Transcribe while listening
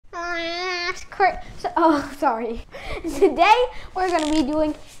Sorry. Today we're going to be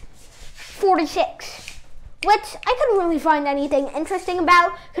doing 46, which I couldn't really find anything interesting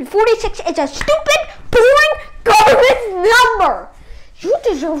about, because 46 is a stupid, boring, garbage number. You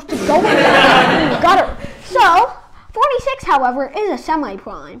deserve to go in the gutter. So, 46, however, is a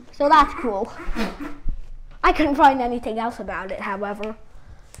semi-prime, so that's cool. I couldn't find anything else about it, however.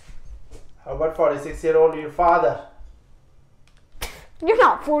 How about 46-year-old your father? You're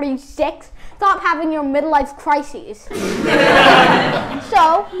not 46. Stop having your midlife crises.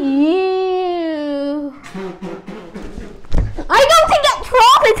 So, you... I'm going to get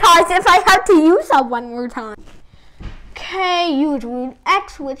traumatized if I have to use that one more time. Okay, use root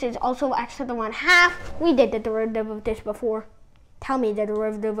x, which is also x to the 1/2. We did the derivative of this before. Tell me the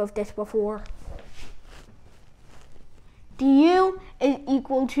derivative of this before. Du is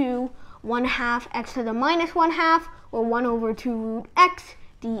equal to 1/2 x to the -1/2, or 1/2 root x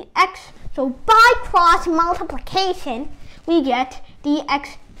dx. So by cross multiplication, we get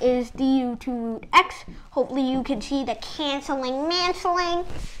dx is du to root x. Hopefully you can see the canceling.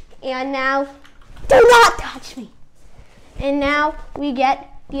 And now, do not touch me. And now we get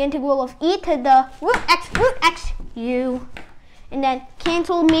the integral of e to the root x u. And then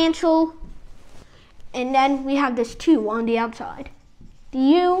cancel. And then we have this 2 on the outside.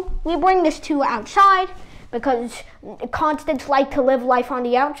 Du, we bring this 2 outside because constants like to live life on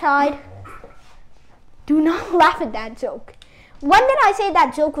the outside. Do not laugh at that joke. When did I say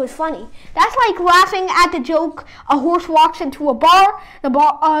that joke was funny? That's like laughing at the joke a horse walks into a bar, the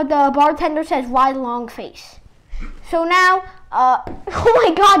bartender says, "Ride long face." So now, oh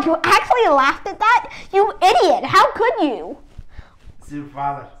my God, you actually laughed at that? You idiot, how could you? It's your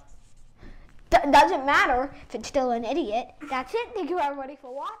father. Doesn't matter if it's still an idiot. That's it. Thank you everybody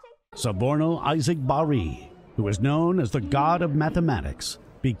for watching. Saborno Isaac Bari, who is known as the god of mathematics,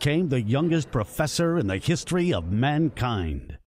 became the youngest professor in the history of mankind.